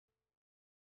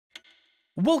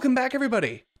Welcome back,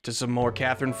 everybody, to some more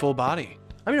Catherine Full Body.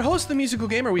 I'm your host, the Musical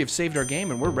Gamer. We have saved our game,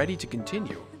 and we're ready to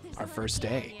continue our first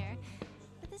day.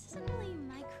 But this isn't really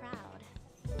my crowd.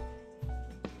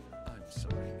 I'm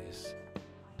sorry, miss.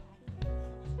 Oh,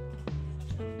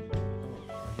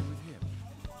 are you with him?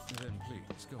 Then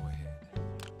please, go ahead.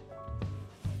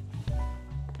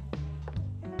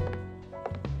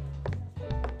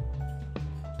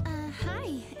 Hi.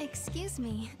 Excuse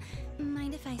me.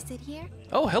 Mind if I sit here?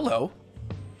 Oh, hello.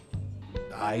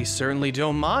 I certainly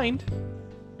don't mind.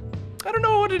 I don't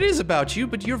know what it is about you,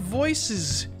 but your voice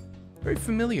is very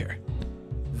familiar.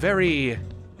 Very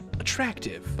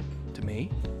attractive to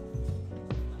me.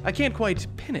 I can't quite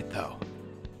pin it, though.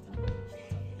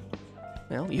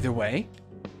 Well, either way,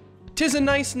 'tis a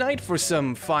nice night for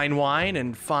some fine wine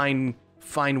and fine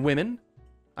women,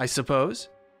 I suppose.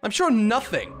 I'm sure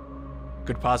nothing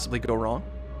could possibly go wrong.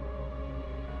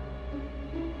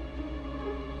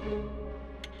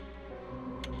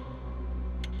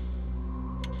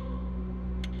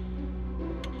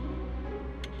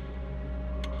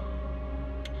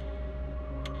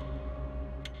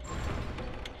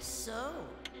 So,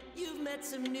 you've met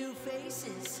some new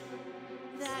faces.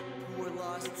 That poor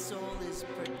lost soul is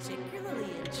particularly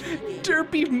intriguing.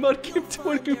 Derpy Mudkip You'll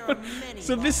find there are 21. many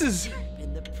So this lost is sheep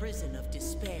in the prison of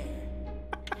despair.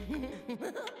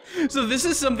 So this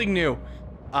is something new.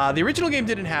 The original game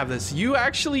didn't have this. You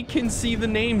actually can see the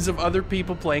names of other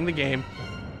people playing the game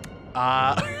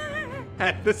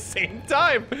at the same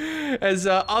time as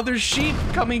other sheep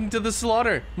coming to the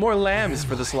slaughter. More lambs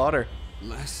for the slaughter.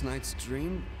 Last night's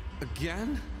dream?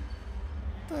 Again?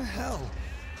 The hell?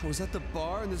 I was at the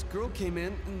bar and this girl came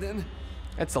in and then...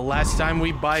 That's the last time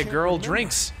we buy a girl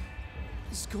drinks.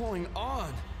 What's going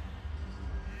on?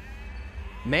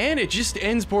 Man, it just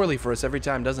ends poorly for us every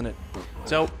time, doesn't it?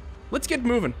 So, let's get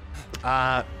moving.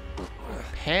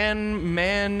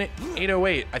 Panman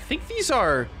 808. I think these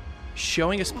are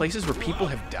showing us places where people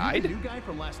have died. New guy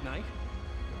from last night?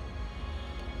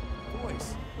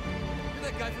 Boys, you're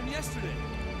that guy from yesterday.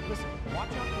 Listen, watch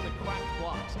out for the cracked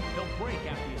blocks. They'll break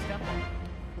after you step on them.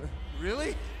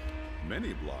 Really?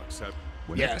 Many blocks have.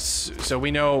 Yes, so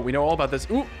we know all about this.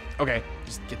 Ooh, okay,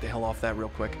 just get the hell off that real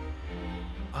quick.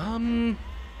 Right, I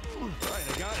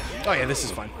got it. Oh yeah, this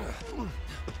is fine.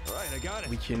 Right, I got it.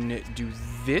 We can do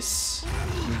this,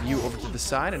 move you over to the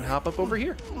side and hop up over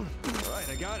here. Right,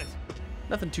 I got it.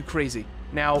 Nothing too crazy.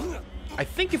 Now, I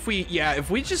think if we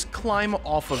just climb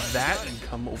off of that and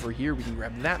come over here, we can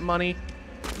grab that money.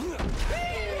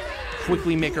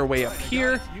 Quickly make our way up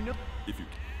here.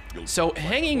 So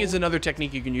hanging is another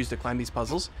technique you can use to climb these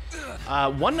puzzles.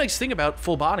 One nice thing about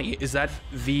Full Body is that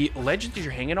the ledge that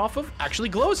you're hanging off of actually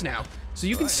glows now. So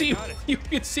you can see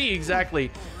exactly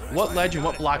what ledge and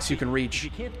what blocks you can reach,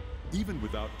 Even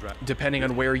without depending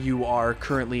on where you are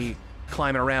currently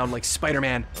climbing around, like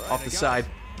Spider-Man off the side.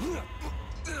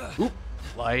 Oop,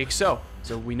 like so.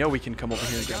 So we know we can come over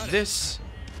here and grab this.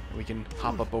 We can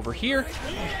hop up over here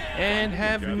and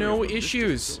have no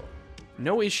issues.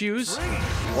 No issues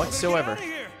whatsoever.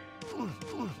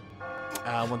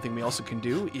 One thing we also can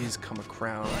do is come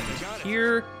around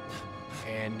here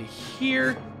and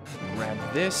here. Grab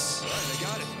this.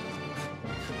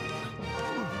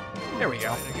 There we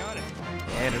go.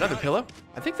 And another pillow.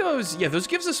 I think those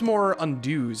gives us more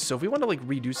undos. So if we want to like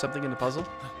redo something in the puzzle,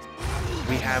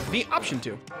 we have the option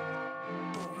to.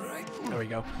 There we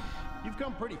go. You've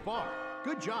come pretty far.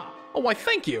 Good job. Oh, why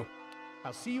thank you.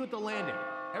 I'll see you at the landing.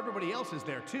 Everybody else is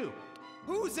there too.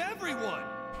 Who's everyone?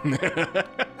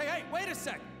 Hey, wait a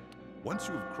sec. Once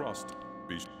you have crossed,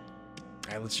 be All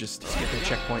right, let's just get the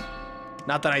checkpoint.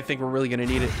 Not that I think we're really gonna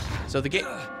need it. So the game.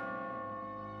 I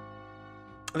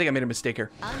think I made a mistake here.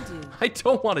 Undo. I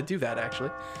don't want to do that actually.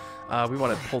 We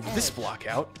want to pull this block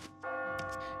out.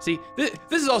 See, this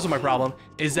is also my problem,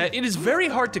 is that it is very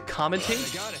hard to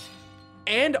commentate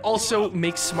and also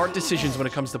make smart decisions when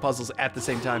it comes to puzzles at the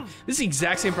same time. This is the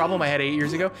exact same problem I had 8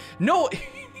 years ago. No,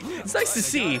 it's nice to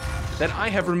see that I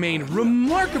have remained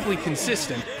remarkably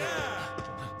consistent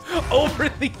over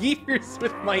the years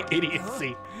with my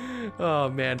idiocy. Oh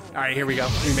man. All right, here we go.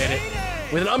 We made it.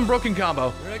 With an unbroken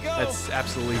combo. That's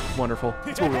absolutely wonderful.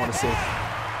 That's what we want to see.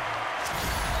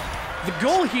 The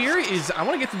goal here is I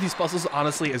want to get through these puzzles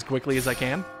honestly as quickly as I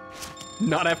can.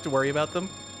 Not have to worry about them.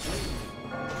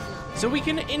 So we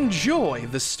can enjoy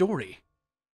the story.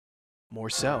 More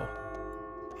so.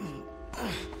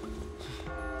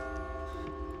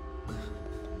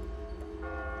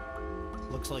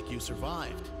 Looks like you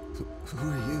survived. Who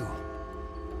are you?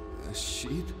 A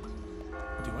sheep?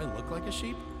 Do I look like a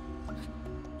sheep?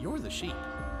 You're the sheep.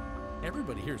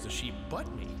 Everybody here's a sheep but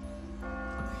me.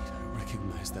 I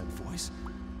recognize recognize that voice.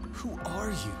 Who are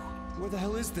you? Where the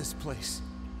hell is this place?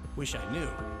 Wish I knew.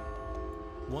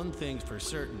 One thing's for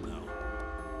certain, though.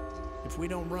 If we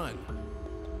don't run,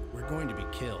 we're going to be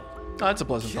killed. Oh, that's a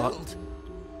pleasant thought. Killed?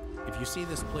 If you see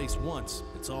this place once,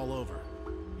 it's all over.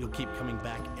 You'll keep coming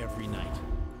back every night.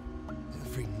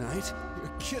 Every night?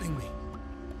 You're kidding me.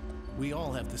 We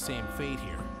all have the same fate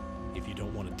here. If you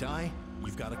don't want to die,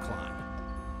 you've got to climb.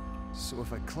 So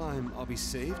if I climb, I'll be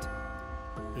saved?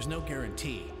 There's no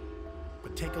guarantee,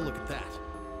 but take a look at that.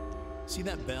 See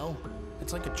that bell?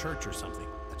 It's like a church or something.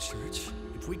 A church?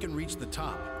 If we can reach the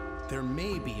top, there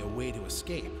may be a way to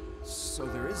escape. So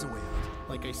there is a way out.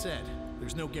 Like I said,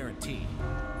 there's no guarantee,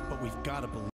 but we've got to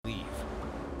believe.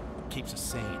 It keeps us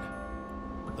sane.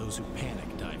 Those who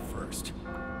panic die first.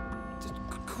 Just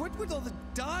quit with all the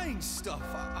dying stuff.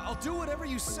 I'll do whatever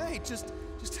you say. Just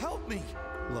help me.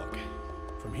 Look,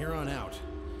 from here on out,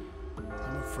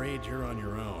 I'm afraid you're on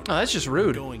your own. Oh, that's just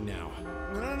rude. I'm going now.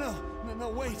 No,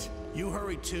 wait. You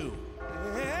hurry too.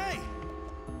 Hey!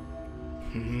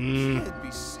 You can't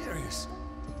be serious.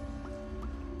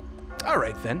 All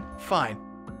right then, fine.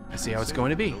 I see how it's going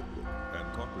to be.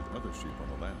 And talk with other sheep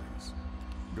on the landings.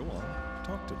 Go on,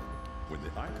 talk to them. When the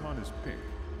icon is pink,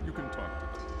 you can talk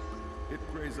to them. It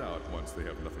grays out once they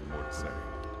have nothing more to say.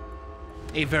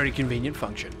 A very convenient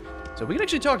function. So we can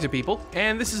actually talk to people,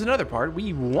 and this is another part.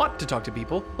 We want to talk to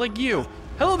people like you.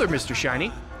 Hello there, Mr.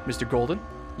 Shiny, Mr. Golden.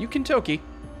 You Kentucky.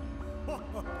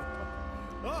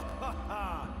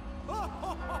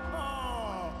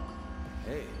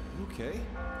 Hey, okay?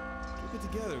 Keep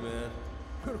it together, man.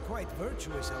 You're quite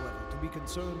virtuous, however, to be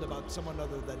concerned about someone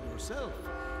other than yourself,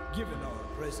 given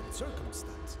our present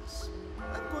circumstances.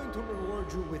 I'm going to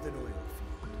reward you with an oil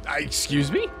field.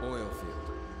 Excuse me? Oil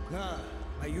field. Ah,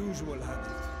 my usual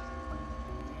habit.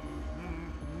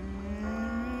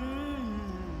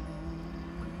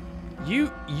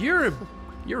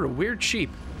 You're a weird sheep.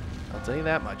 I'll tell you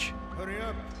that much. Hurry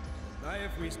up. Die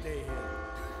if we stay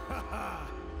here.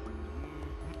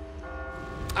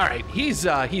 All right,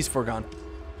 he's foregone.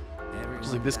 Everyone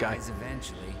Just like this guy. dies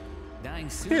eventually. Dying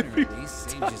sooner at least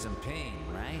saves you some pain,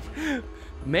 right?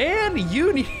 Man,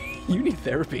 you need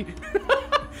therapy.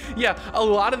 Yeah, a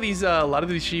lot of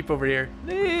these sheep over here,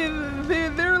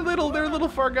 they're a little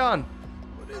far gone.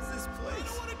 What is this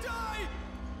place? I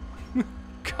don't want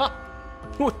to die!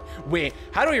 God. Wait,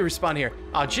 how do we respond here?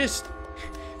 Oh, just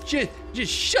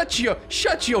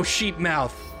shut your sheep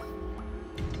mouth.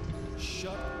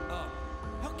 Shut up.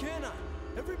 How can I?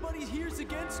 Everybody here's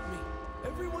against me.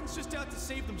 Everyone's just out to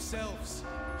save themselves.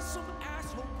 Some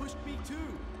asshole pushed me too.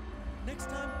 Next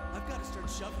time, I've got to start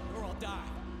shoving or I'll die.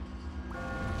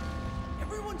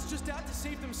 Everyone's just out to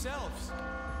save themselves.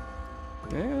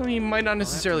 Well, he might not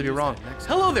necessarily be wrong.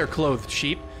 Hello there, clothed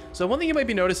sheep. So one thing you might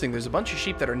be noticing, there's a bunch of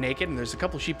sheep that are naked and there's a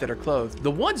couple sheep that are clothed.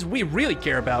 The ones we really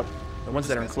care about, the ones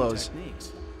that are in clothes.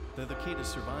 Techniques. They're the key to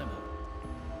survival.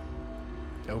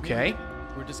 Okay.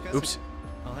 We're discussing. Oops.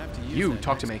 I'll have to use You, that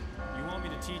talk to next- me. You want me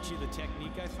to teach you the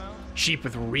technique I found? Sheep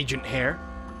with regent hair.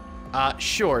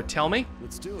 Sure, tell me.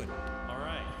 Let's do it. All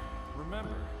right.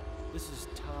 Remember, this is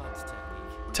Todd's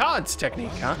technique. Todd's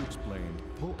technique, huh? To explain,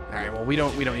 pull All right, well, we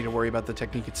don't need to worry about the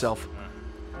technique itself.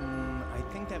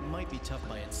 I think that might be tough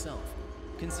by itself.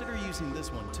 Consider using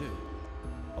this one too.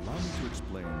 Allow me to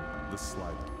explain the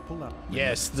slider. Pull out.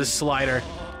 Yes, the slider.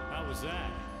 How was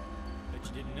that? Bet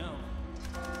you didn't know.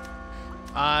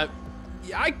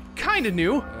 Yeah, I kind of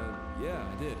knew. Yeah,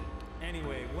 I did.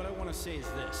 Anyway, what I want to say is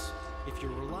this. If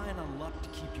you're relying on luck to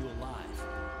keep you alive,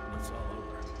 it's all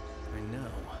over. I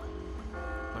know.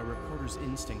 My reporter's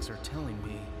instincts are telling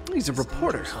me. He's a this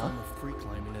reporter, dangerous huh? form of free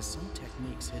climbing has some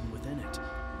techniques hidden within it.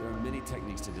 There are many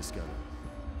techniques to discover.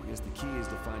 I guess the key is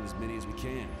to find as many as we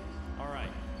can. All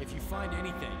right. If you find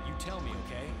anything, you tell me,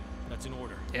 okay? That's an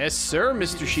order. Yes, sir, Mr.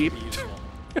 This will Sheep. be useful.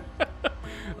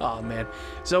 Oh, man.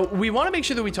 So we want to make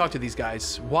sure that we talk to these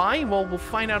guys. Why? Well, we'll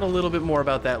find out a little bit more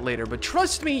about that later. But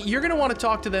trust me, you're going to want to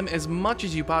talk to them as much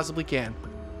as you possibly can.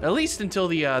 At least until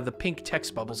the pink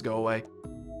text bubbles go away.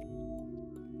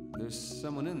 There's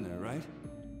someone in there, right?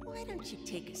 Why don't you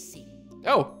take a seat?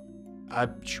 Oh,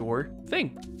 sure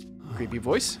thing. Creepy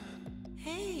voice.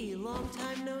 Hey, long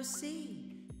time no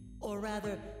see. Or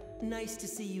rather, nice to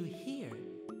see you here.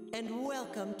 And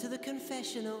welcome to the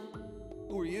confessional.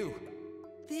 Who are you?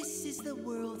 This is the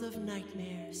world of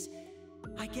nightmares.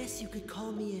 I guess you could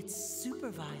call me its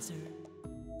supervisor.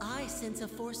 I sense a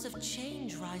force of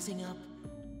change rising up.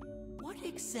 What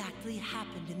exactly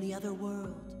happened in the other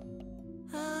world?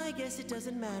 I guess it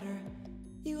doesn't matter.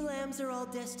 You lambs are all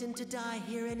destined to die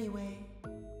here anyway.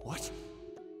 What?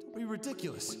 Don't be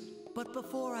ridiculous. But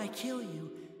before I kill you,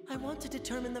 I want to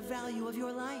determine the value of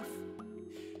your life.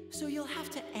 So you'll have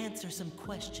to answer some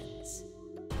questions.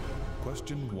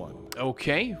 Question 1.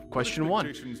 Okay, question 1. What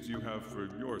expectations do you have for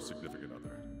your significant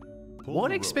other? Pull What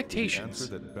the rope expectations?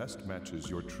 for the answer that best matches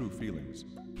your true feelings.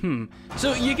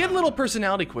 So you get little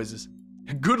personality quizzes.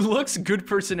 Good looks, good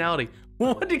personality.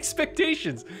 What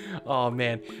expectations? Oh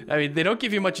man, I mean, they don't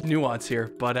give you much nuance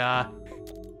here, but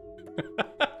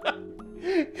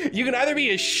you can either be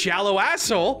a shallow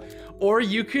asshole, or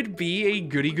you could be a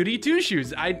goody-goody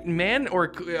two-shoes.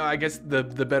 Or I guess the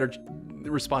better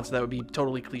response to that would be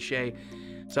totally cliche.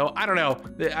 So I don't know.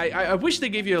 I wish they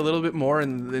gave you a little bit more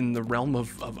in the realm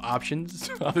of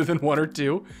options, other than 1 or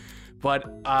 2.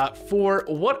 But for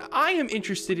what I am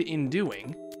interested in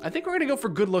doing, I think we're gonna go for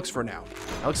good looks for now.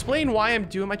 I'll explain why I'm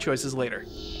doing my choices later.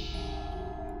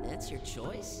 That's your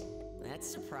choice? That's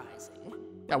surprising.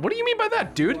 Now, what do you mean by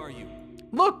that, dude? Who are you?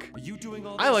 Look, Are you doing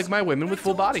all I this? like my women with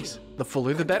full bodies. The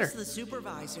fuller, the better. It's the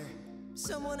supervisor.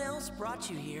 Someone else brought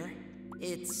you here.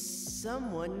 It's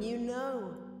someone you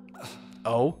know.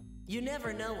 Oh? You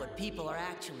never know what people are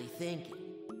actually thinking.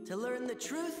 To learn the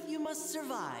truth, you must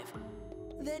survive.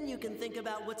 Then you can think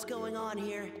about what's going on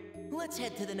here. Let's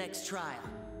head to the next trial.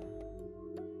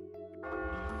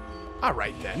 All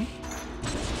right then.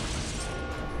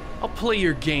 I'll play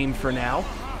your game for now.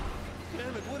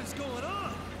 Damn it, what is going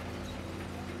on?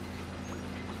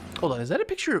 Hold on, is that a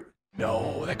picture?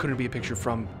 No, that couldn't be a picture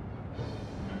from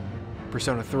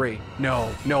Persona 3.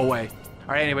 No, no way.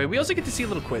 All right, anyway, we also get to see a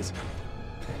little quiz.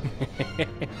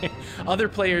 Other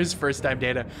players' first time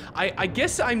data. I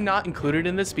guess I'm not included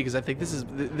in this because I think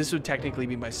this would technically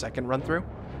be my second run through.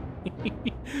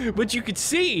 But you could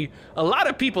see a lot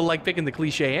of people like picking the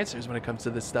cliche answers when it comes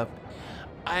to this stuff.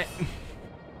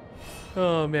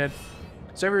 Oh man.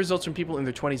 Survey results from people in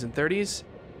their 20s and 30s.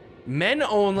 Men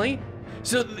only.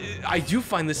 So I do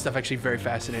find this stuff actually very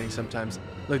fascinating sometimes.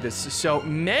 Look at this. So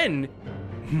men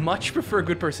much prefer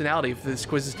good personality if this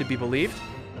quiz is to be believed.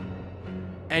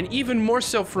 And even more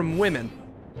so from women.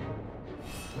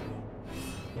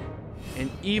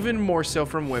 And even more so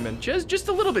from women. Just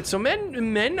a little bit. So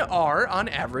men are, on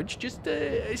average, just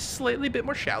a slightly bit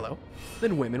more shallow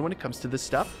than women when it comes to this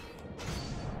stuff.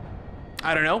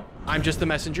 I don't know. I'm just the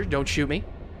messenger. Don't shoot me.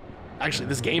 Actually,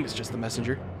 this game is just the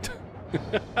messenger.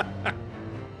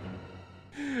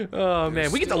 Oh,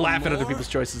 man. We get to laugh at other people's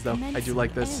choices, though. I do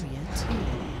like this.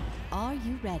 Are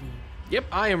you ready? Yep,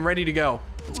 I am ready to go.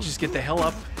 Let's just get the hell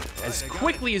up as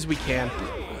quickly as we can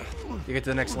to get to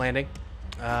the next landing.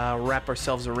 Wrap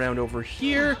ourselves around over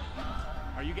here.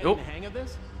 Are you getting the hang of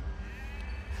this?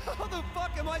 How the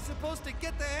fuck am I supposed to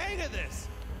get the hang of this?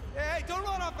 Hey, don't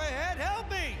run off ahead, help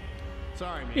me!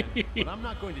 Sorry, man, but I'm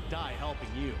not going to die helping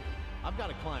you. I've got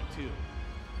to climb too.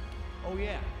 Oh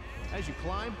yeah, as you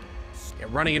climb, Yeah,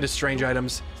 running into strange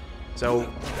items.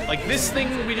 So, like this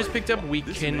thing we just picked up, we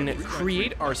can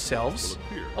create ourselves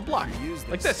a block,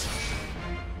 like this.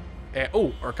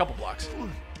 Oh, or a couple blocks.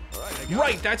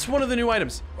 Right, that's one of the new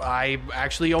items. I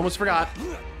actually almost forgot.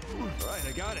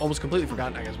 Almost completely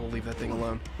forgot. I guess we'll leave that thing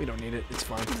alone. We don't need it, it's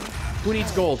fine. Who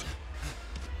needs gold?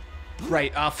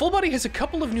 Right, Full Body has a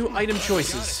couple of new item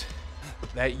choices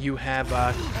that you have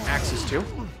access to.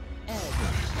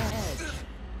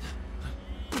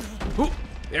 Ooh,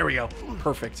 there we go,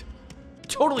 perfect.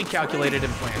 Totally calculated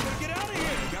and planned. Get out of here!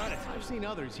 Got it. I've seen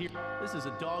others here. This is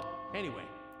a dog. Anyway,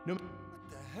 no. What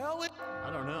the hell?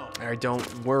 I don't know. All right,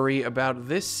 don't worry about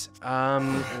this.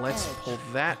 Let's pull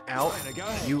that out.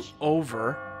 You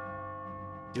over.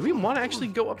 Do we want to actually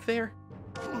go up there?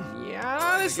 Yeah,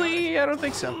 honestly, I don't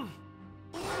think so.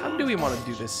 How do we want to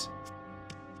do this?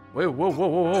 Whoa, whoa, whoa,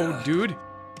 whoa, whoa, dude.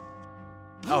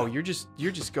 Oh, you're just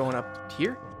going up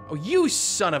here? Oh, you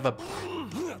son of a...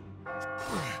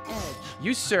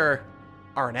 You, sir,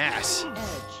 are an ass.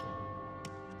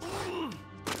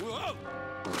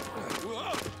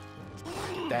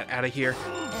 Get that out of here.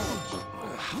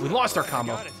 We lost our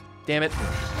combo. Damn it.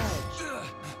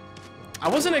 I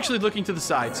wasn't actually looking to the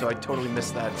side, so I totally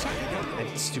missed that.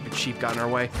 That stupid sheep got in our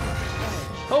way.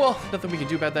 Oh well, nothing we can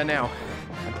do about that now.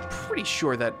 I'm pretty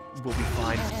sure that we'll be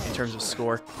fine in terms of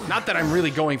score. Not that I'm really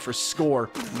going for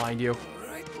score, mind you.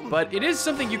 But it is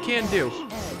something you can do.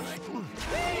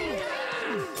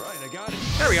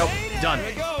 There we go. Done.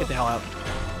 Get the hell out.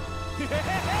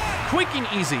 Quick and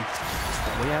easy.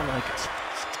 That's the way I like it.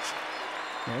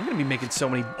 Man, I'm gonna be making so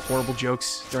many horrible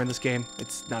jokes during this game.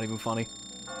 It's not even funny.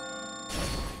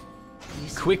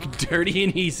 Quick, dirty,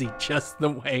 and easy. Just the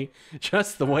way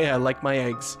I like my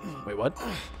eggs. Wait, what?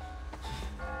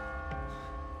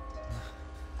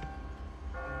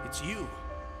 It's you.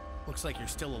 Looks like you're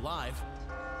still alive.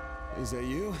 Is that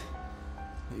you?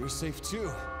 You're safe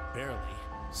too. Barely.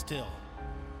 Still,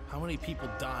 how many people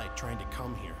died trying to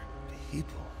come here?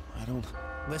 People? I don't...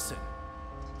 Listen,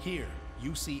 here,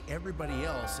 you see everybody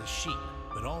else as sheep,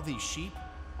 but all these sheep,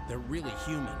 they're really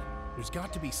human. There's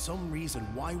got to be some reason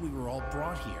why we were all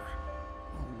brought here.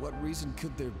 What reason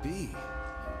could there be?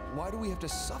 Why do we have to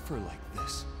suffer like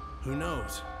this? Who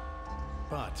knows?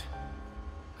 But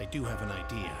I do have an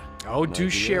idea. Oh, do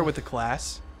share with the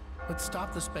class. Let's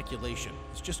stop the speculation.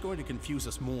 It's just going to confuse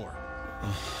us more.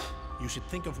 You should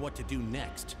think of what to do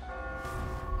next.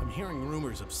 I'm hearing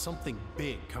rumors of something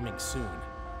big coming soon.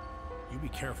 You be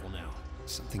careful now.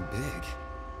 Something big?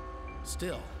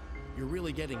 Still, you're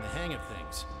really getting the hang of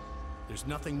things. There's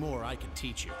nothing more I can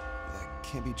teach you. That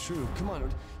can't be true. Come on,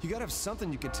 you gotta have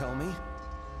something you could tell me.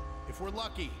 If we're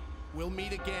lucky, we'll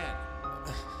meet again.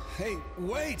 Hey,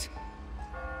 wait!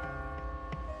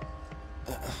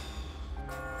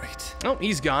 Great. Oh,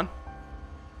 he's gone.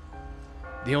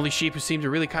 The only sheep who seem to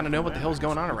really kind of know what the hell's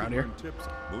going on around here.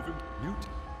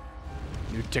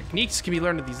 New techniques can be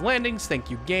learned at these landings. Thank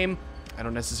you, game. I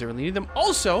don't necessarily need them.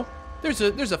 Also, there's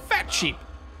a fat sheep.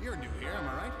 You're new here, am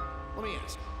I right? Let me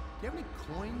ask. Do you have any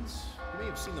coins? You may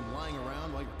have seen them lying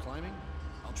around while you're climbing.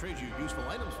 I'll trade you useful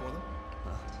items for them.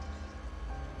 Why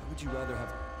would you rather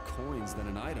have coins than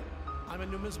an item? I'm a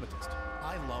numismatist.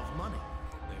 I love money.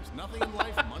 There's nothing in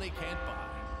life money can't buy.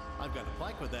 I've got a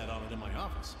plaque with that on it in my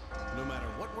office. No matter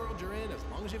what world you're in, as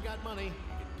long as you've got money, you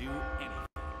can do anything.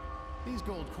 These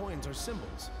gold coins are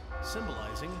symbols,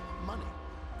 symbolizing money.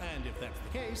 And if that's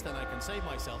the case, then I can save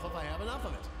myself if I have enough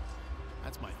of it.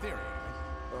 That's my theory, right?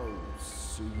 Oh,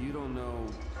 so you don't know...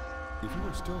 If you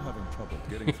are still having trouble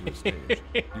getting through a stage,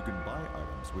 you can buy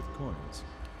items with coins.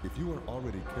 If you are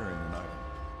already carrying an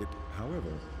item,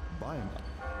 however, buying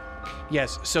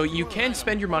Yes, so you can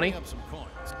spend your money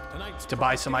to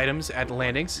buy some items at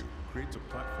landings. creates a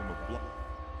platform of block.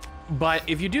 But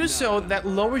if you do so, that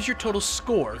lowers your total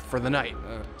score for the night.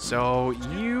 So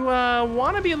you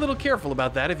want to be a little careful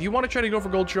about that. If you want to try to go for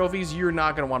gold trophies, you're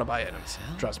not going to want to buy items.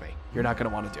 Trust me, you're not going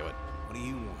to want to do it. What do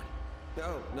you want?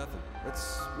 Oh, nothing.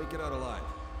 Let's make it out alive.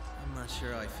 I'm not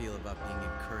sure how I feel about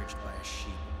being encouraged by a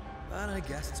sheep. But I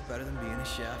guess it's better than being a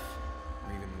chef.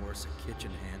 Or even worse, a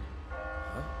kitchen hand.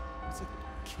 Huh? It's a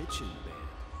kitchen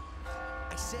band.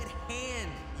 I said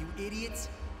hand, you idiots!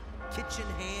 Kitchen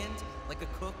hand, like a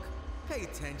cook. Pay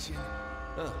attention.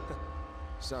 Oh,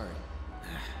 sorry.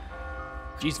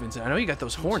 Jeez, Vincent, I know you got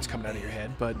those horns coming out of your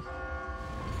head, but...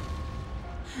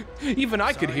 Even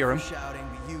I could hear him. Shouting,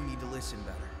 but you need to listen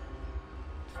better.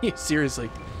 Yeah, seriously,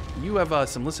 you have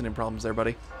some listening problems there,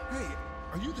 buddy. Hey,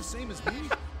 are you the same as me?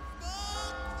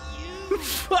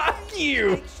 Fuck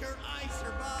you! Make sure I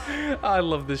survive. I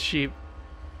love this sheep.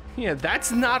 Yeah,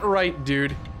 that's not right,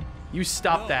 dude. You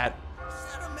stop that.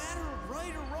 It's not a matter of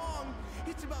right or wrong.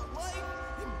 It's about life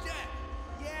and death.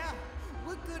 Yeah?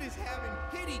 What good is having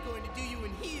pity going to do you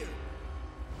in here?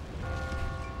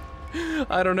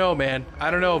 I don't know, man. I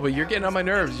don't know, but you're getting on my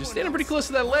nerves. You're standing pretty close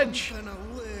to that ledge. I'm gonna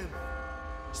live.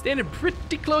 Standing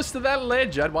pretty close to that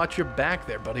ledge. I'd watch your back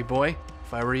there, buddy boy.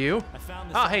 If I were you. I found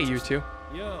this Ah, hey, you two.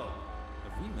 Yo,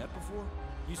 have we met before?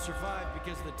 You survived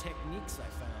because of the techniques I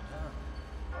found,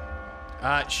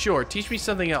 huh? Sure. Teach me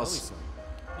something else.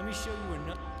 Let me show you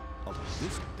another.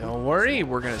 Don't worry,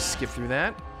 we're gonna skip through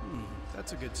that.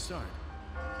 That's a good start.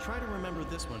 Try to remember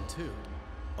this one, too.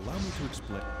 Allow me to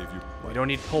explain if you... We don't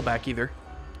need pullback either.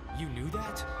 You knew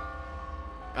that?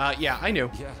 Yeah, I knew.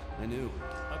 Yeah, I knew.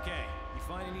 Okay, you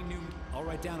find any new... I'll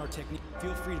write down our technique.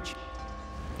 Feel free to...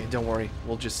 Yeah, don't worry.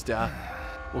 We'll just,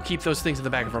 we'll keep those things in the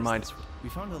back of our mind. We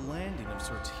found a landing of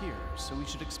sorts here, so we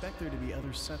should expect there to be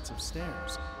other sets of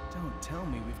stairs. Don't tell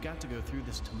me we've got to go through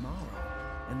this tomorrow,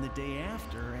 and the day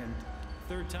after, and...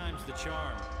 Third time's the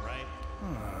charm, right?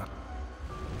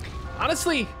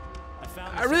 Honestly,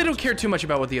 I really don't care too much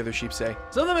about what the other sheep say.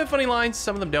 Some of them have funny lines,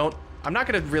 some of them don't. I'm not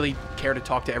gonna really care to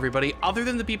talk to everybody other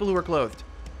than the people who are clothed.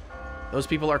 Those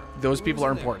people are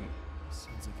important.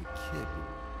 Sounds like a kid, but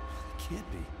it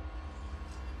can't be.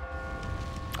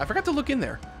 I forgot to look in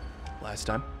there last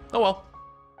time. Oh well.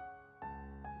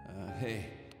 Hey.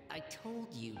 I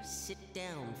told you, sit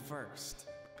down first.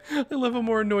 I love how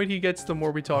more annoyed he gets the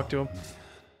more we talk to him.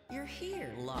 You're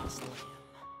here, lost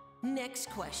lamb. Next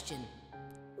question.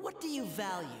 What do you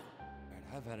value?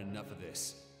 I've had enough of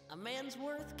this. A man's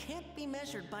worth can't be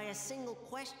measured by a single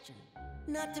question.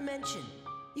 Not to mention,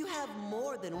 you have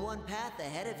more than one path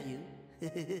ahead of you.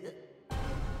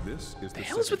 This is The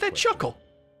hell's with that chuckle?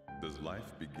 Does life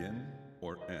begin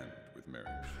or end with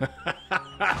marriage?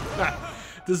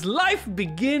 Does life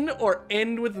begin or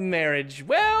end with marriage?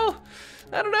 Well,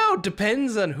 I don't know.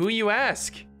 Depends on who you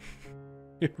ask.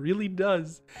 It really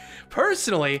does.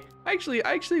 Personally, I'm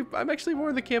actually more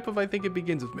in the camp of I think it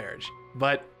begins with marriage.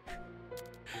 But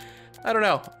I don't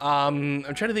know. I'm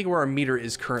trying to think where our meter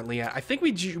is currently at. I think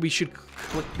we should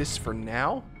click this for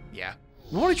now. Yeah.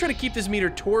 We want to try to keep this meter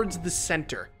towards the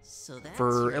center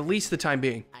for at least the time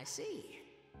being. I see.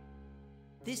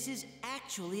 This is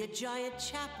actually a giant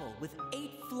chapel with 8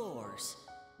 floors.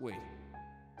 Wait,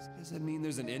 does that mean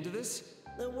there's an end to this?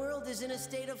 The world is in a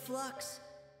state of flux.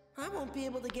 I won't be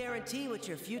able to guarantee what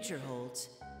your future holds.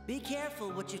 Be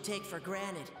careful what you take for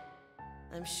granted.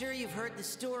 I'm sure you've heard the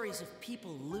stories of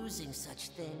people losing such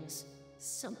things.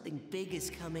 Something big is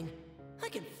coming. I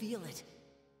can feel it.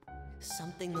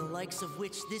 Something the likes of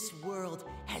which this world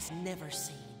has never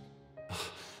seen.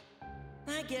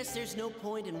 I guess there's no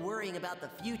point in worrying about the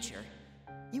future.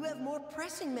 You have more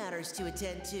pressing matters to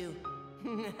attend to.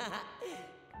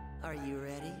 Are you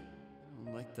ready? I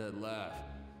don't like that laugh.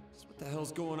 Just what the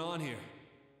hell's going on here?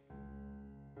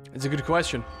 It's a good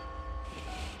question.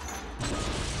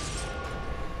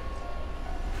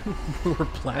 We're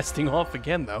blasting off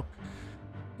again, though.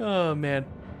 Oh, man.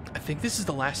 I think this is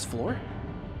the last floor.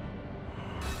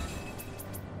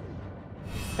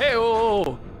 Hey,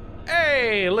 oh,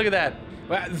 hey, look at that.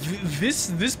 Wow,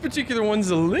 this particular one's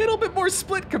a little bit more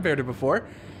split compared to before.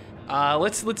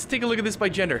 Let's take a look at this by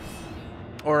gender.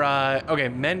 Or, okay,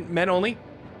 men only.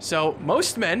 So,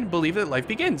 most men believe that life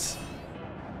begins.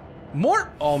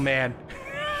 Oh man,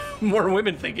 more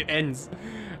women think it ends.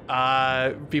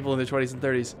 People in their 20s and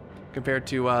 30s compared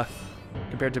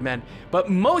to men. But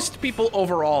most people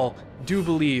overall do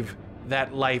believe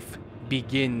that life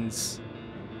begins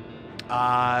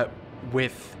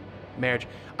with marriage.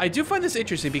 I do find this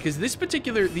interesting because these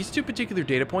two particular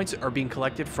data points are being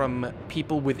collected from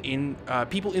people in their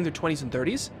 20s and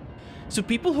 30s. So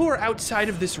people who are outside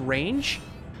of this range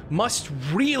must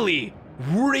really,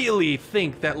 really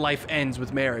think that life ends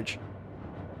with marriage.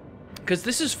 Because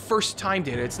this is first time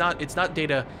data. It's not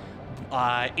data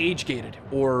age gated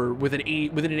or within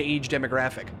an age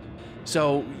demographic.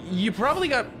 So you probably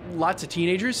got lots of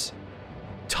teenagers,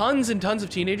 tons and tons of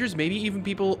teenagers, maybe even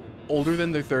people older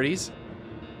than their 30s,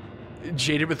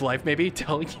 jaded with life maybe,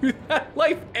 telling you that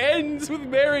life ends with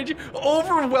marriage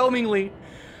overwhelmingly.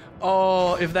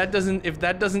 Oh, if that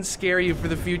doesn't scare you for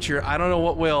the future, I don't know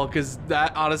what will, because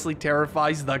that honestly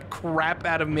terrifies the crap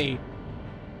out of me.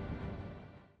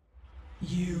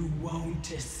 You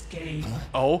won't escape. Huh?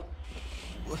 Oh?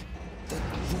 What? That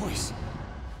voice.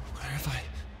 Where have I?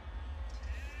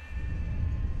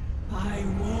 I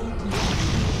won't let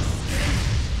you escape.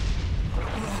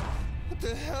 What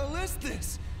the hell is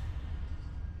this?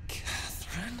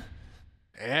 Catherine?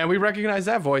 And we recognize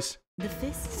that voice. The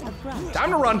fists of Grunt. Time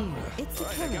to run. It's a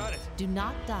killer. Do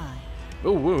not die.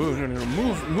 Oh, no.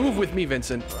 Move with me,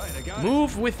 Vincent.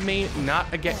 Move with me,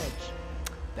 not again.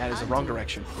 That is the wrong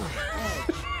direction.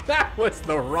 That was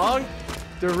the wrong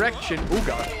direction. Oh,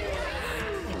 God.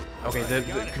 Okay,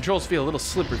 the controls feel a little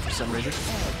slippery for some reason.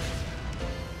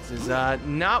 This is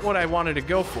not what I wanted to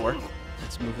go for.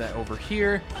 Let's move that over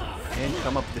here and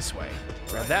come up this way.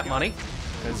 Grab that money,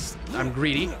 because I'm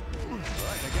greedy.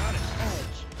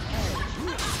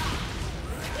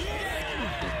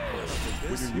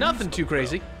 Nothing too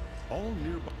crazy. All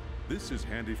nearby. This is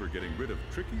handy for getting rid of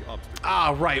tricky obstacles.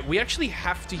 Ah, right. We actually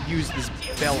have to use this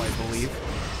bell, I believe.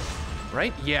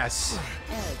 Right? Yes.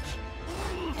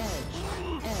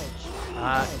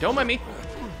 Don't mind me.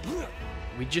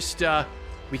 We just,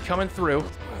 we coming through.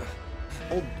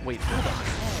 Wait, hold on.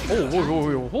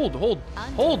 Oh,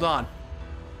 hold on.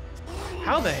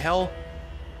 How the hell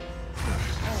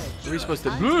are we supposed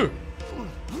to?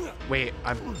 Wait,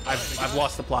 I've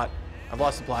lost the plot.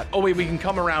 Oh wait, we can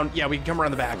come around. Yeah, we can come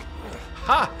around the back.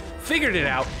 Ha! Figured it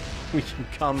out. We can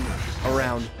come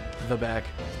around the back.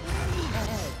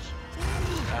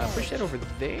 Push that over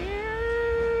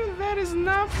there. That is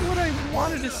not what I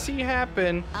wanted to see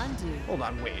happen. Undo. Hold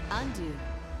on, wait.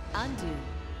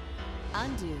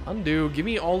 Undo. Give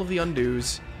me all of the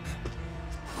undos.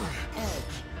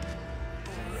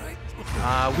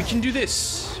 We can do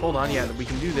this. Hold on, yeah, we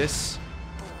can do this.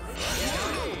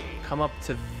 Come up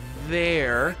to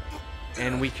there,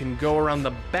 and we can go around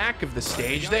the back of the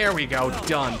stage. There we go,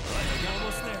 done.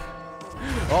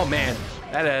 Oh man,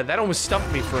 that almost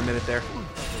stumped me for a minute there.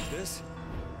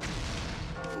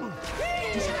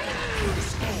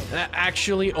 That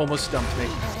actually almost stumped me.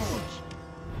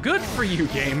 Good for you,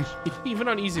 game. Even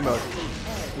on easy mode.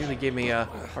 You really gave me a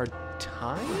hard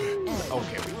time?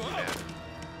 Okay, we can do that.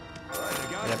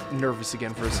 I got nervous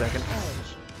again for a second.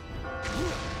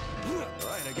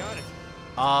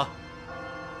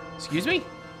 Excuse me?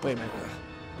 Wait a minute.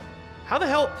 How the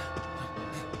hell?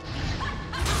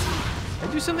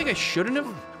 I do something I shouldn't have?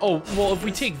 Oh, well, if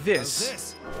we take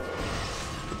this.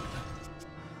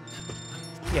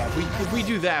 Yeah, if we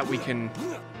do that, we can...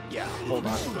 Yeah, hold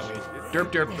on.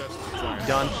 Derp, derp.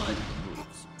 Done.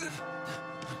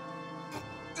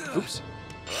 Oops.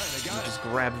 Just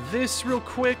grab this real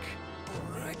quick.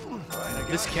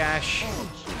 This cash.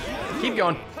 Keep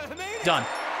going. Done.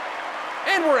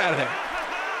 And we're out of there.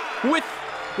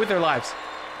 With their lives.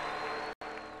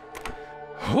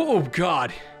 Oh,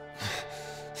 God.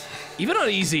 Even on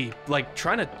easy, like,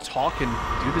 trying to talk and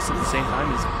do this at the same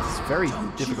time is very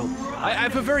difficult. I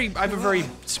have a very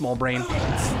small brain.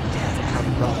 That's kind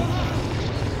of a problem.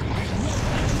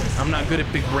 I'm not good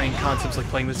at big brain concepts like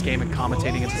playing this game and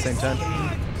commentating at the same time.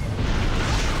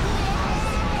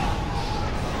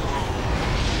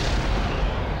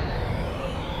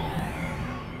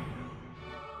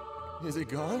 Is it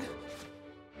gone?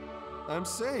 I'm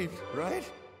saved, right?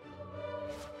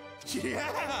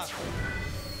 Yeah!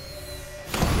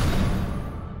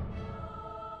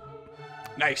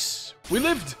 Nice. We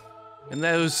lived. And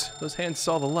those hands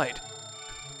saw the light.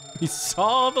 We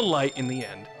saw the light in the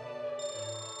end.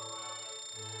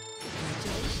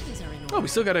 Oh, we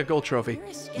still got a gold trophy.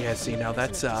 Yeah, see, now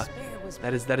that's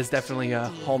that is definitely a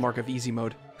hallmark of easy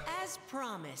mode. As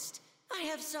promised, I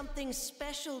have something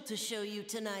special to show you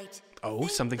tonight. Oh,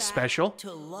 Think something back special?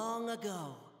 to long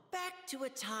ago. Back to a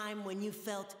time when you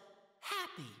felt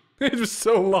happy. It was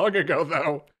so long ago,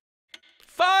 though.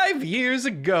 5 years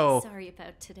ago. Sorry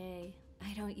about today.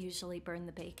 I don't usually burn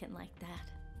the bacon like that.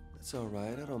 That's all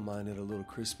right. I don't mind it a little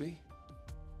crispy.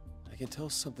 I can tell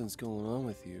something's going on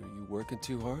with you. You working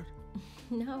too hard?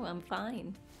 No, I'm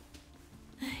fine.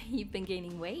 You've been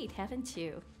gaining weight, haven't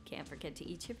you? Can't forget to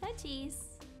eat your veggies.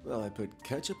 Well, I put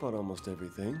ketchup on almost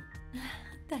everything.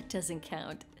 That doesn't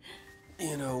count.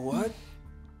 You know what?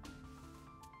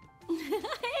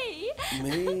 Hey!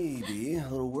 Maybe a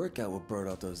little workout will burn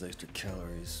out those extra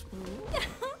calories.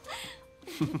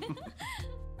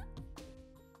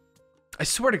 I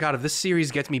swear to God, if this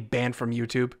series gets me banned from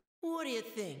YouTube. What do you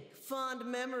think? Fond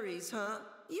memories, huh?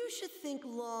 You should think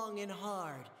long and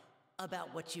hard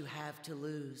about what you have to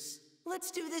lose. Let's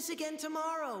do this again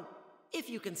tomorrow. If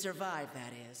you can survive,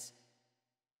 that is.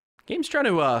 Game's trying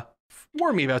to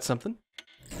warn me about something.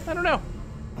 I don't know.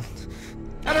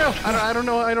 I don't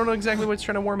know exactly what it's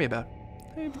trying to warn me about.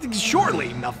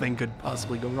 Surely nothing could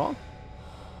possibly go wrong.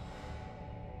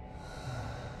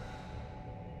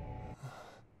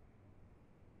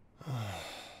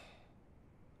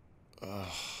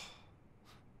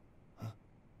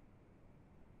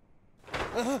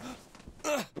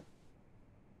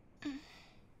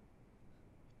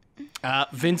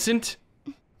 Vincent?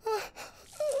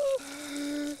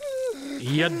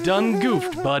 You done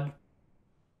goofed, bud.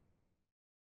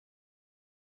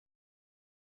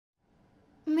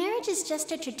 Marriage is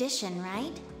just a tradition,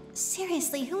 right?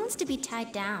 Seriously, who wants to be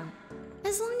tied down?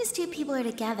 As long as two people are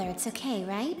together, it's okay,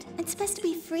 right? It's best to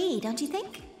be free, don't you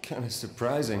think? Kind of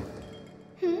surprising.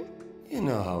 You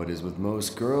know how it is with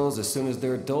most girls. As soon as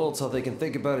they're adults, all they can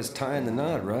think about is tying the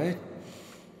knot, right?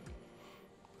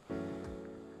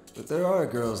 But there are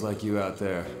girls like you out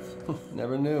there.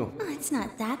 Never knew. Oh, it's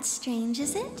not that strange,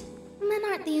 is it? Men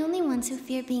aren't the only ones who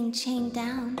fear being chained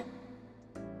down.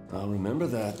 I'll remember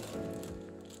that.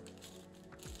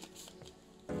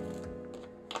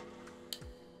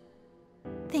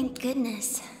 Thank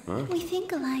goodness. Huh? We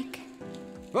think alike.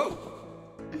 Whoa!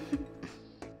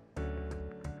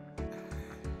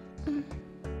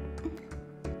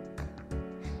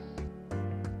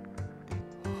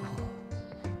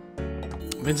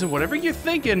 Vincent, whatever you're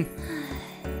thinking,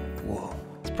 whoa,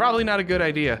 it's probably not a good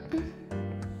idea.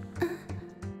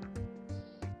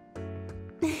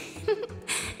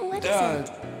 What is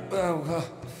it?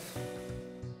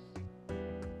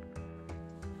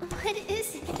 What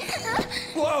is it?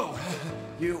 Whoa!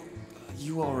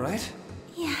 You all right?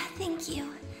 Yeah, thank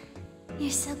you. You're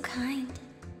so kind.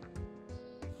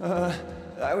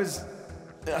 I was...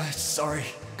 sorry.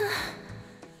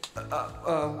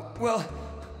 Well,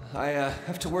 I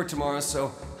have to work tomorrow,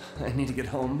 so I need to get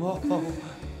home. Oh,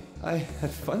 I had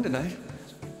fun tonight.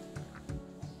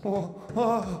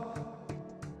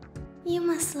 You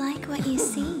must like what you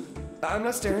see. I'm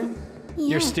not staring.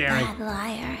 You're staring. A bad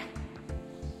liar.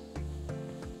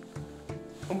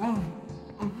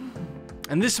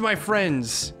 And this, my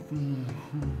friends,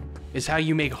 is how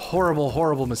you make horrible,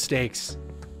 horrible mistakes.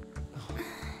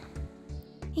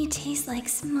 You taste like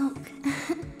smoke,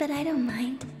 but I don't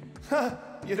mind.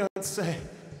 You don't say.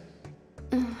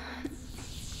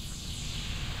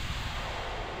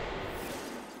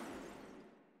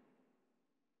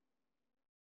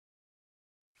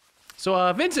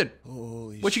 So, Vincent,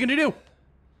 what you gonna do?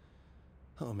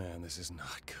 Oh man, this is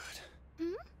not good.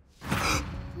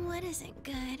 What isn't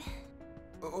good?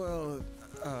 Well,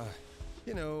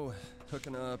 you know,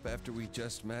 hooking up after we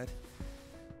just met.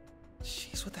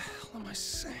 Jeez, what the hell am I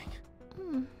saying?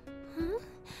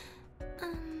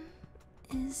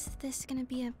 Is this gonna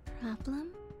be a problem?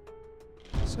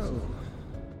 So,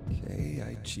 okay,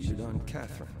 I cheated on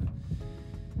Catherine.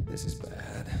 This is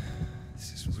bad.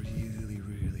 This is really,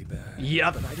 really bad. You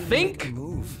But I didn't think? make a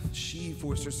move. She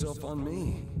forced herself on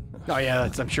me. Oh yeah,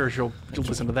 I'm sure she'll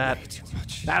listen to that.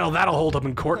 That'll hold up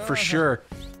in court for sure.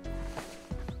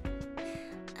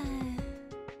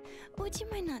 Would you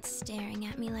mind not staring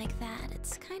at me like that?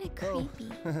 It's kind of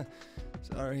creepy.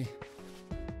 Sorry.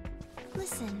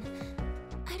 Listen,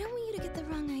 I don't want you to get the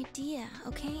wrong idea,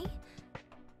 okay?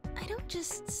 I don't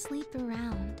just sleep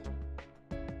around.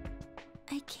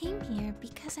 I came here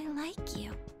because I like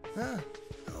you. Huh?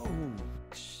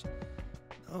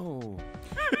 Oh.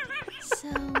 So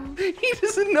he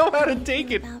doesn't know how to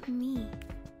take it. About me.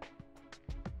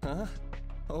 Huh?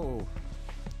 Oh.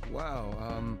 Wow.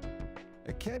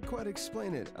 I can't quite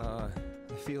explain it. I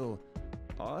feel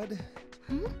odd.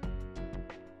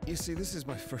 You see, this is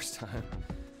my first time.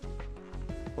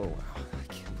 Oh wow,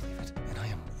 I can't believe it. And I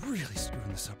am really screwing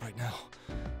this up right now.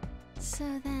 So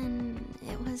then,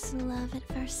 it was love at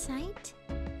first sight?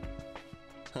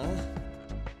 Huh?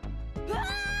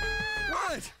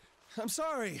 What? I'm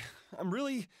sorry. I'm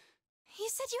really... You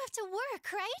said you have to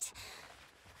work, right?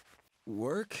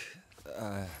 Work?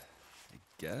 I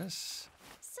guess?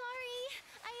 Sorry,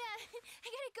 I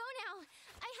gotta go now.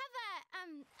 I have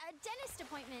a dentist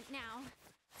appointment now.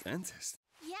 Dentist?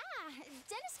 Yeah,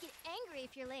 dentists get angry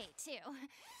if you're late, too.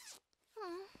 Aw, I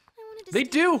wanted to They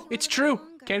stay do. with you a It's little true.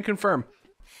 longer. Can confirm.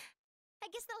 I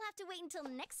guess they'll have to wait until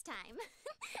next time.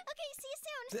 Okay, see you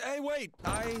soon. Hey, wait!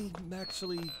 I'm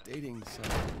actually dating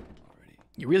someone already.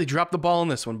 You really dropped the ball on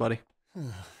this one, buddy.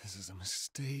 This is a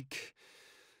mistake.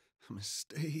 A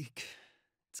mistake.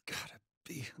 It's gotta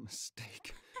be a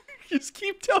mistake. You just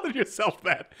keep telling yourself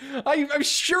that. I'm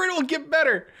sure it will get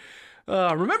better.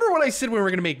 Remember when I said we were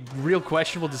going to make real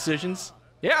questionable decisions?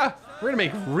 Yeah, we're going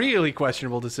to make really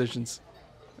questionable decisions.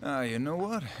 You know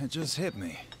what? It just hit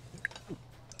me.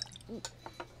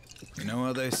 You know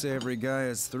how they say every guy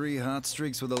has 3 hot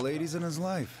streaks with the ladies in his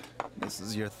life? This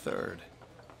is your 3rd.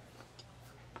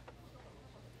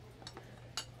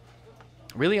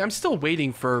 Really? I'm still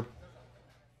waiting for...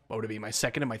 What would it be, my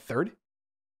 2nd and my 3rd?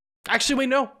 Actually, wait,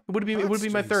 no. It would be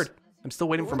my 3rd. I'm still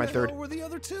waiting for my 3rd. Where were the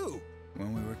other 2?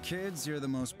 When we were kids, you're the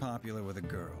most popular with the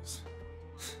girls.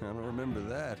 I don't remember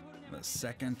that. The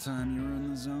 2nd time you were in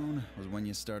the zone was when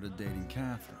you started dating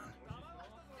Catherine.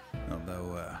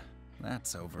 Although,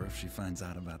 that's over if she finds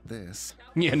out about this.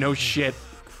 Yeah, no shit.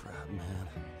 Crap, man.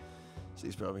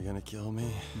 She's probably gonna kill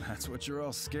me. That's what you're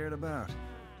all scared about.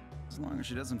 As long as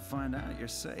she doesn't find out, you're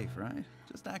safe, right?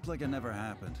 Just act like it never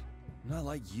happened. Not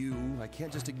like you. I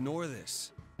can't just ignore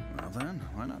this. Well then,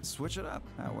 why not switch it up?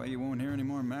 That way you won't hear any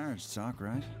more marriage talk,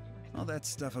 right? All that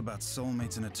stuff about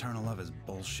soulmates and eternal love is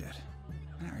bullshit.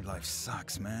 Married life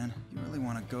sucks, man. You really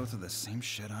want to go through the same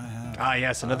shit I have? Ah,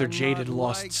 yes, another jaded,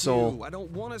 lost like soul. You. I don't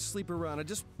want to sleep around. I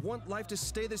just want life to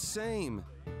stay the same.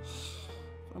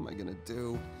 What am I gonna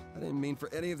do? I didn't mean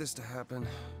for any of this to happen.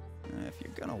 If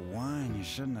you're gonna whine, you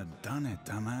shouldn't have done it,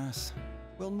 dumbass.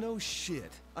 Well, no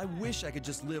shit. I wish I could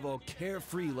just live all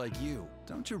carefree like you.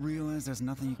 Don't you realize there's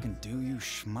nothing you can do, you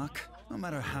schmuck? No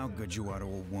matter how good you are to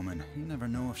a woman, you never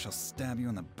know if she'll stab you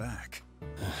in the back.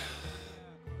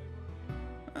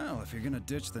 Well, if you're gonna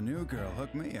ditch the new girl,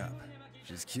 hook me up.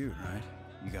 She's cute, right?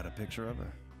 You got a picture of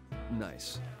her?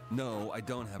 Nice. No, I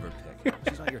don't have her pic.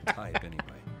 She's not your type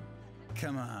anyway.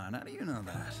 Come on, how do you know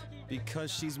that? Because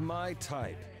she's my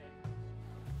type.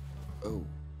 Oh.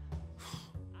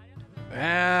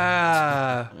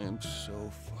 Ah. I am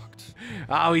so fucked.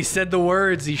 Oh, he said the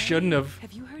words he shouldn't have.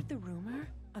 Have you heard the rumor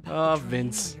about the dream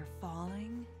Vince. where you're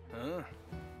falling? Huh?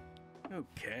 Who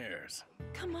cares?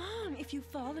 Come on, if you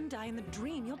fall and die in the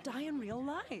dream, you'll die in real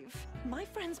life. My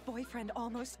friend's boyfriend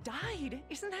almost died.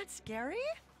 Isn't that scary?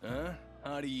 Huh?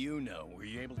 How do you know? Were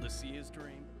you able to see his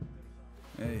dream?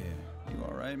 Hey, you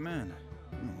alright, man?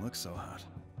 You don't look so hot.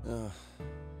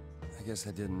 I guess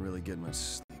I didn't really get much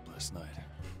sleep last night.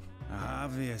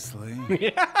 Obviously.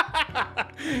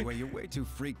 Anyway, you're way too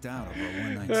freaked out over a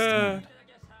one-night stand.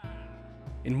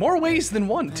 In more ways than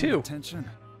one, too. Attention.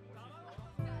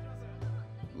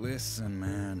 Listen,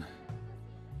 man.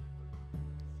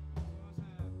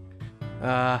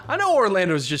 I know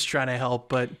Orlando's just trying to help,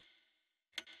 but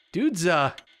dude's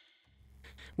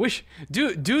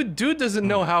dude doesn't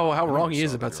know how wrong he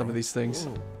is about some of these things.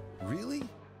 Whoa, really?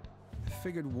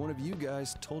 figured one of you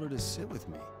guys told her to sit with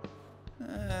me.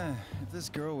 If this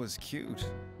girl was cute,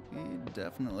 you'd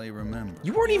definitely remember.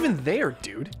 You weren't even there,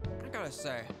 dude. I gotta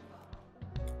say,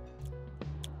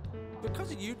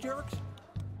 because of you jerks,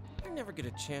 I never get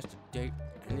a chance to date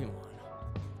anyone.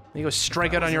 You go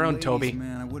strike out on your own, Toby.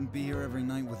 Man, I wouldn't be here every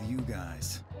night with you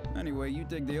guys. Anyway, you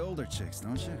dig the older chicks,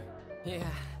 don't you? Yeah,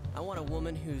 I want a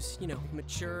woman who's, you know,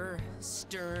 mature,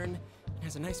 stern, and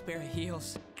has a nice pair of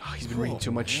heels. Oh, he's been reading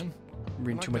too much.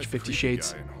 Reading too much 50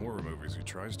 Shades. Guy in horror movies who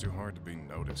tries too hard to be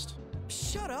noticed.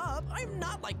 Shut up! I'm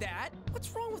not like that.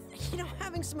 What's wrong with, you know,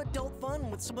 having some adult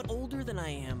fun with someone older than I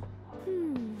am?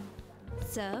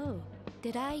 So,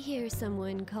 did I hear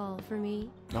someone call for me?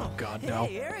 Oh God, no.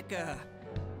 Hey, Erica.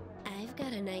 I've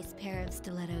got a nice pair of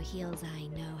stiletto heels I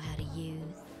know how to use.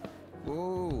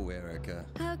 Whoa, Erica.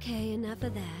 Okay, enough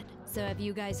of that. So have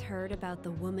you guys heard about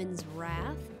the woman's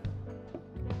wrath?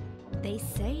 They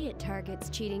say it targets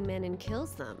cheating men and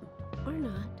kills them, or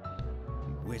not.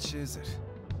 Which is it?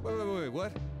 Wait,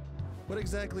 what? What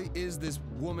exactly is this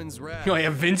woman's wrath? Oh yeah,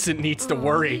 Vincent needs to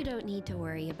worry. You don't need to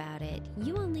worry about it.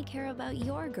 You only care about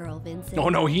your girl, Vincent. Oh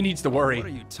no, he needs to worry. What are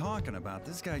you talking about?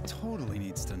 This guy totally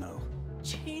needs to know.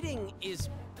 Cheating is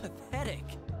pathetic.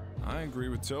 I agree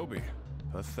with Toby.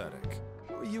 Pathetic.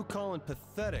 Who are you calling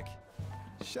pathetic?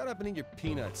 Shut up and eat your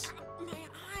peanuts. My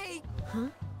eye. Huh?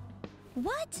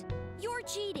 What? You're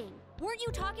cheating. Weren't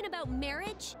you talking about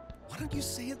marriage? Why don't you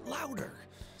say it louder?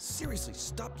 Seriously,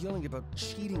 stop yelling about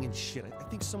cheating and shit. I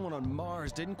think someone on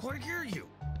Mars didn't quite hear you.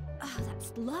 Oh,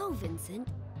 that's low, Vincent.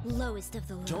 Lowest of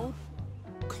the low. Don't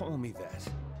call me that.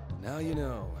 Now you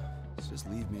know. Just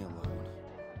leave me alone.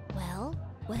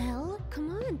 Well,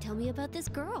 come on, tell me about this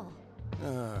girl.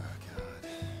 Oh, God.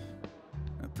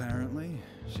 Apparently,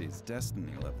 she's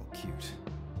Destiny level cute.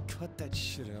 Cut that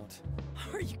shit out.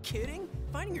 Are you kidding?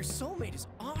 Finding your soulmate is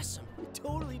awesome. I'm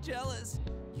totally jealous.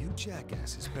 You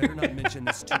jackasses better not mention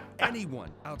this to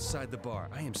anyone outside the bar.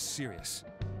 I am serious.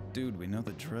 Dude, we know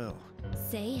the drill.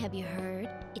 Say, have you heard?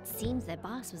 It seems that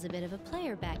Boss was a bit of a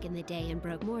player back in the day and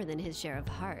broke more than his share of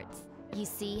hearts. You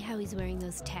see how he's wearing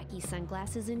those tacky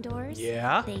sunglasses indoors?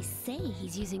 Yeah. They say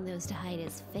he's using those to hide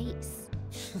his face.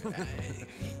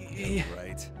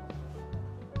 Right.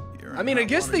 I mean, I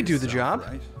guess they do the job.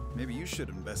 Right? Maybe you should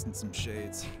invest in some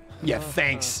shades. Yeah,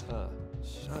 thanks.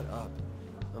 Shut up.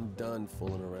 I'm done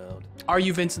fooling around. Are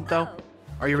you Vincent, though?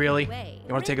 Are you really? Way.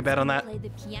 You want to take a bet on that? Play the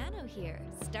piano here,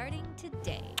 starting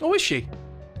today. Oh, is she?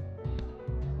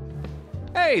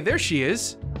 Hey, there she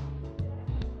is.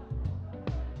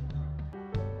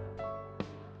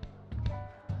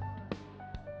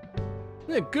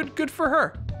 Yeah, good for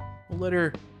her. We'll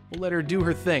let her do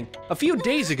her thing. A few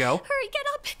days ago. Hurry, get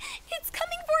up! It's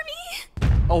coming for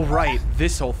me! Oh right,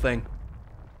 this whole thing.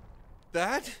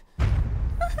 That?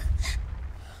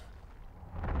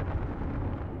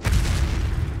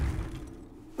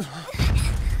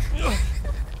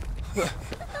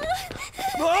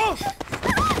 Oh!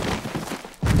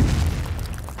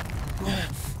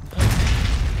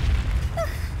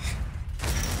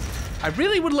 I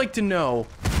really would like to know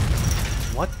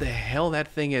what the hell that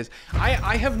thing is.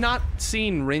 I have not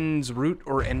seen Rin's route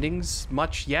or endings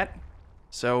much yet,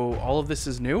 so all of this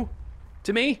is new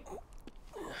to me.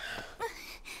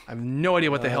 I have no idea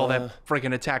what the hell that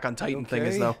freaking Attack on Titan thing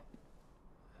is, though.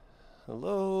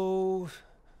 Hello?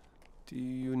 Do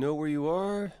you know where you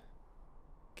are?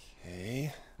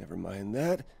 Okay, never mind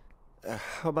that.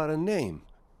 How about a name?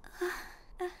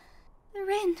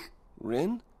 Rin.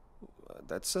 Rin?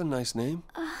 That's a nice name.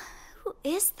 Who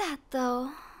is that,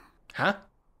 though? Huh?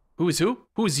 Who is who?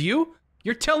 Who's you?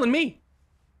 You're telling me.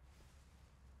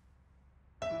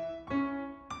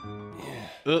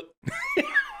 Yeah.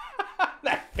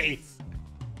 That face.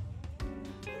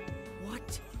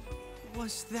 What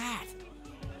was that?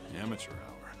 Amateur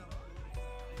hour.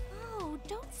 Oh,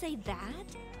 don't say that.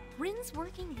 Rin's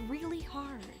working really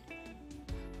hard.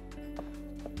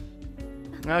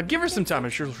 Give her some time.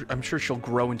 I'm sure she'll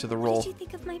grow into the role. What did you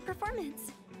think of my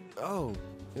performance? Oh,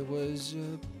 it was,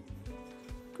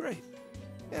 great.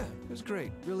 Yeah, it was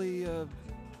great. Really,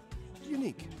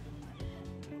 unique.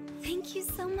 Thank you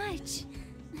so much.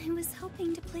 I was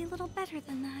hoping to play a little better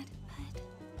than that,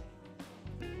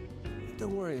 but...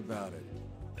 Don't worry about it.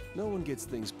 No one gets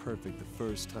things perfect the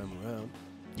first time around.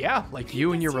 Yeah, like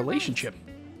you and your relationship.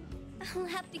 I'll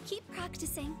have to keep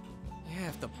practicing. Yeah,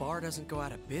 if the bar doesn't go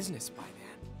out of business by then.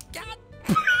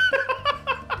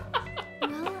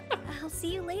 Well, I'll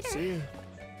see you later. See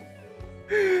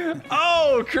ya.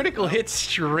 Oh, critical hit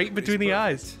straight between the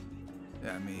eyes.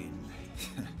 I mean,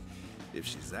 if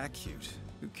she's that cute,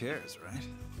 who cares, right?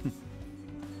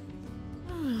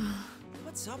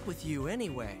 What's up with you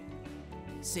anyway?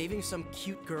 Saving some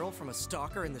cute girl from a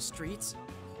stalker in the streets?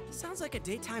 Sounds like a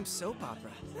daytime soap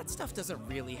opera. That stuff doesn't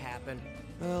really happen.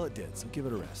 Well, it did, so give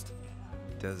it a rest.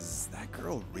 Does that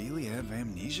girl really have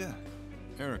amnesia?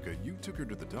 Erica, you took her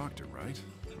to the doctor, right?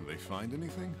 Did they find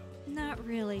anything? Not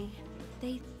really.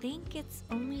 They think it's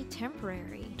only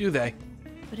temporary. Do they?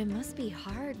 But it must be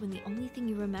hard when the only thing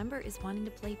you remember is wanting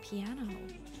to play piano.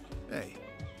 Hey,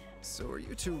 so are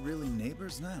you two really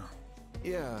neighbors now?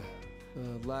 Yeah,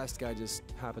 the last guy just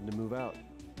happened to move out.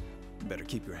 Better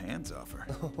keep your hands off her.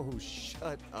 Oh,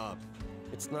 shut up.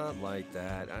 It's not like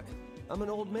that. I'm an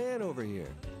old man over here.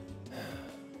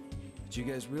 But you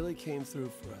guys really came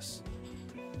through for us.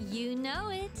 You know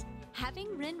it.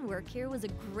 Having Rin work here was a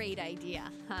great idea,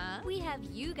 huh? We have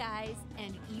you guys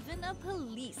and even a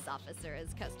police officer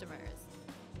as customers.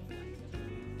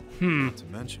 Not to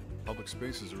mention, public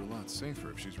spaces are a lot safer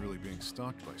if she's really being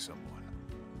stalked by someone.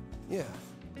 Yeah.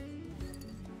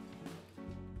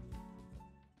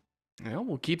 Well,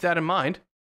 we'll keep that in mind.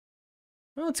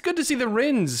 Well, it's good to see the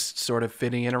Rins sort of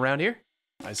fitting in around here,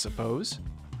 I suppose.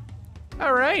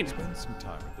 All right. Spend some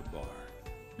time at the bar.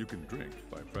 You can drink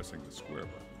by pressing the square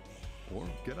button, or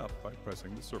get up by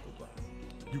pressing the circle button.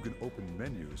 You can open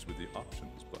menus with the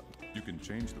options button. You can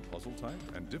change the puzzle type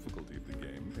and difficulty of the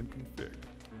game in config.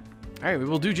 All right, we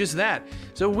will do just that.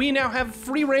 So we now have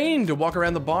free reign to walk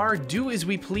around the bar, do as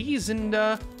we please, and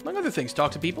among other things,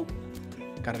 talk to people.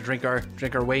 Gotta drink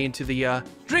our way into the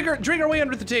drink our way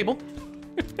under the table.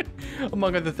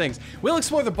 Among other things. We'll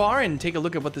explore the bar and take a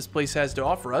look at what this place has to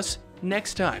offer us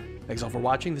next time. Thanks all for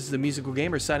watching. This is the Musical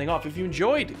Gamer signing off. If you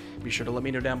enjoyed, be sure to let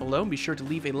me know down below. Be sure to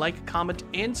leave a like, comment,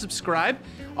 and subscribe.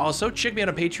 Also, check me out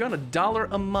on Patreon. $1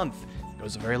 a month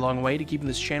goes a very long way to keeping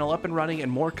this channel up and running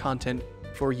and more content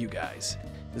for you guys.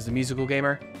 This is the Musical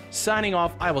Gamer signing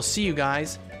off. I will see you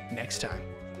guys next time.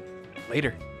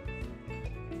 Later.